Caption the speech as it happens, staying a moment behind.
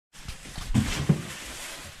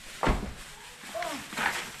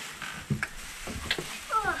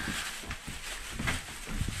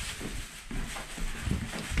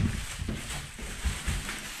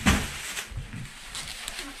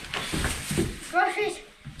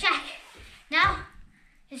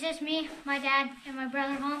just me, my dad, and my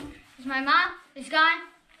brother home. Because my mom is gone.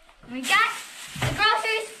 And we got the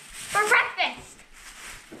groceries for breakfast.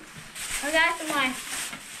 We got some like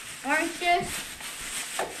orange juice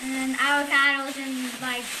and avocados and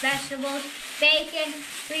like vegetables, bacon.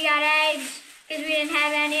 We got eggs because we didn't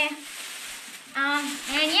have any.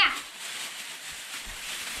 And yeah.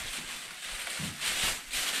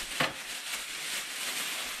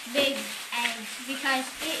 Big eggs because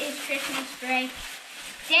it is Christmas break.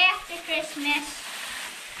 Day after Christmas,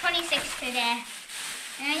 26th today.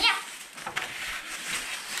 And yeah.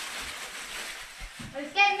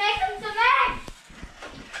 Let's get making some eggs.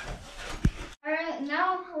 Alright,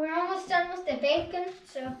 now we're almost done with the bacon.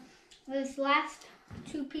 So this last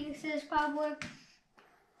 2 pieces probably.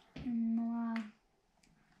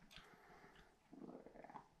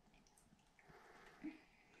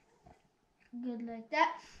 Good like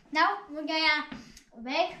that. Now we're gonna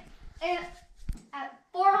bake it at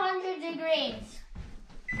 400 degrees.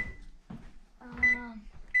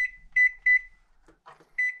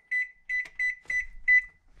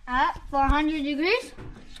 At 400 degrees.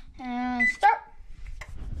 And start.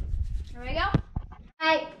 There we go.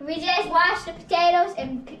 Alright, we just washed the potatoes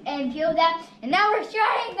and peeled them, and now we're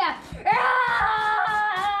shredding them.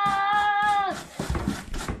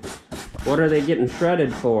 What are they getting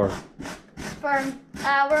shredded for?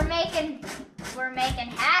 We're making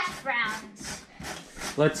hash browns.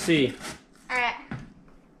 Let's see. Alright.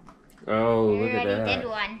 Oh, look at that. We already did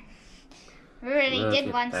one. We already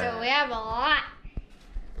did one, so we have a lot.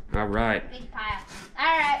 All right. Big pile.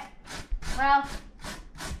 Alright. Well,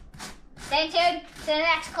 stay tuned to the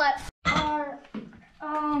next clip.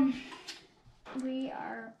 We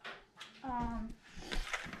are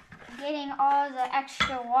getting all the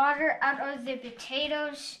extra water out of the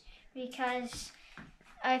potatoes because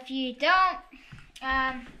if you don't,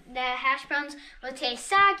 the hash browns will taste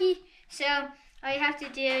soggy. So all you have to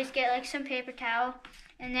do is get like some paper towel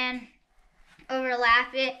and then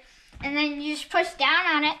overlap it, and then you just push down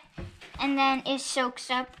on it, and then it soaks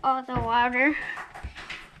up all the water.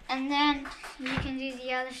 And then you can do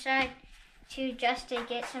the other side too, just to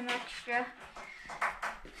get some extra,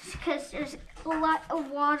 because there's a lot of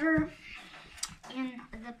water in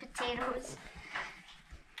the potatoes.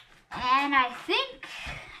 And I think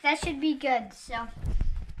that should be good, so,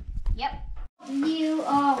 yep. You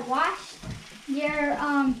wash your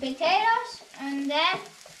potatoes, and then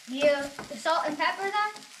you salt and pepper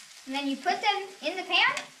them, and then you put them in the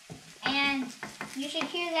pan, and you should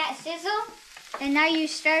hear that sizzle. And now you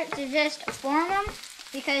start to just form them,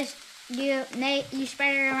 because you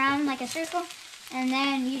spread it around like a circle, and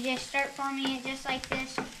then you just start forming it just like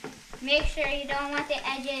this. Make sure you don't want the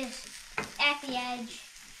edges at the edge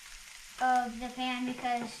of the pan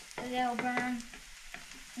because they'll burn,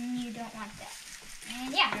 and you don't want that.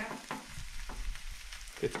 And yeah.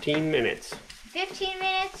 15 minutes. 15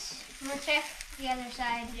 minutes. We'll check the other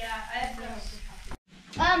side. Yeah, I have to.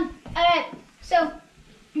 Alright, so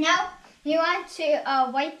now you want to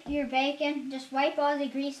wipe your bacon. Just wipe all the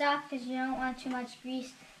grease off because you don't want too much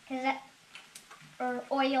grease, or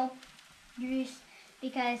oil, grease,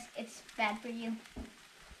 because it's bad for you.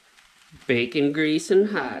 Bacon grease and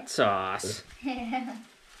hot sauce.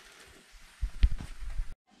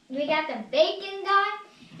 We got the bacon done,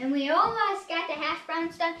 and we almost got the hash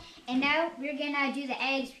browns done, and now we're gonna do the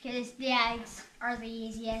eggs because the eggs are the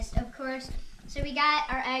easiest, of course. So we got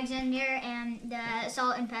our eggs in there and the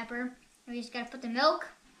salt and pepper. We just gotta put the milk.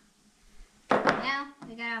 Now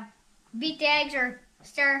we gotta beat the eggs or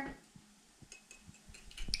stir.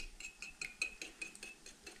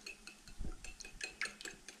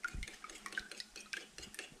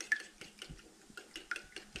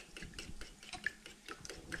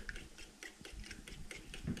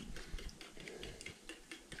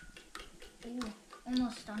 Ooh,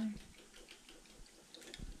 almost done.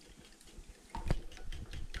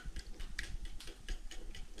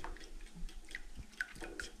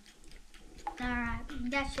 Alright,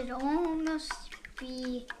 that should almost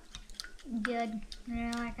be good.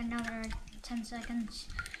 Like another 10 seconds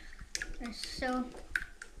or so.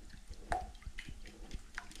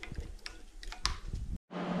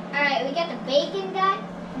 Alright, we got the bacon done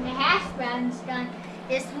and the hash browns done.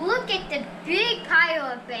 Just look at the big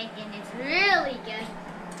pile of bacon. It's really good.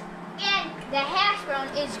 And the hash brown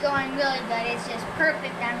is going really good. It's just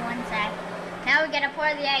perfect on one side. Now we gotta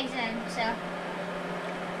pour the eggs in, so.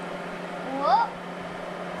 Whoa.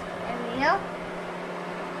 There we go.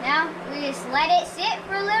 Now we just let it sit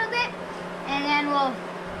for a little bit, and then we'll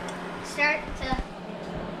start to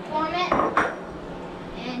form it.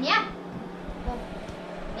 And yeah, we'll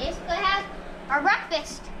basically have our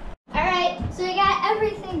breakfast. Alright, so we got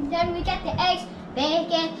everything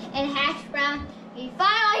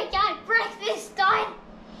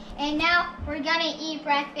And now we're gonna eat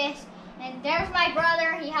breakfast. And there's my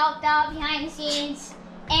brother, he helped out behind the scenes.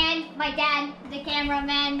 And my dad, the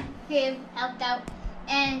cameraman, who helped out.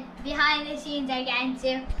 And behind the scenes again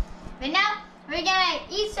too. But now we're gonna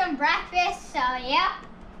eat some breakfast, so yeah.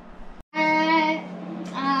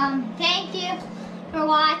 Thank you for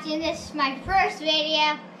watching. This is my first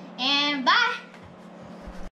video, and bye.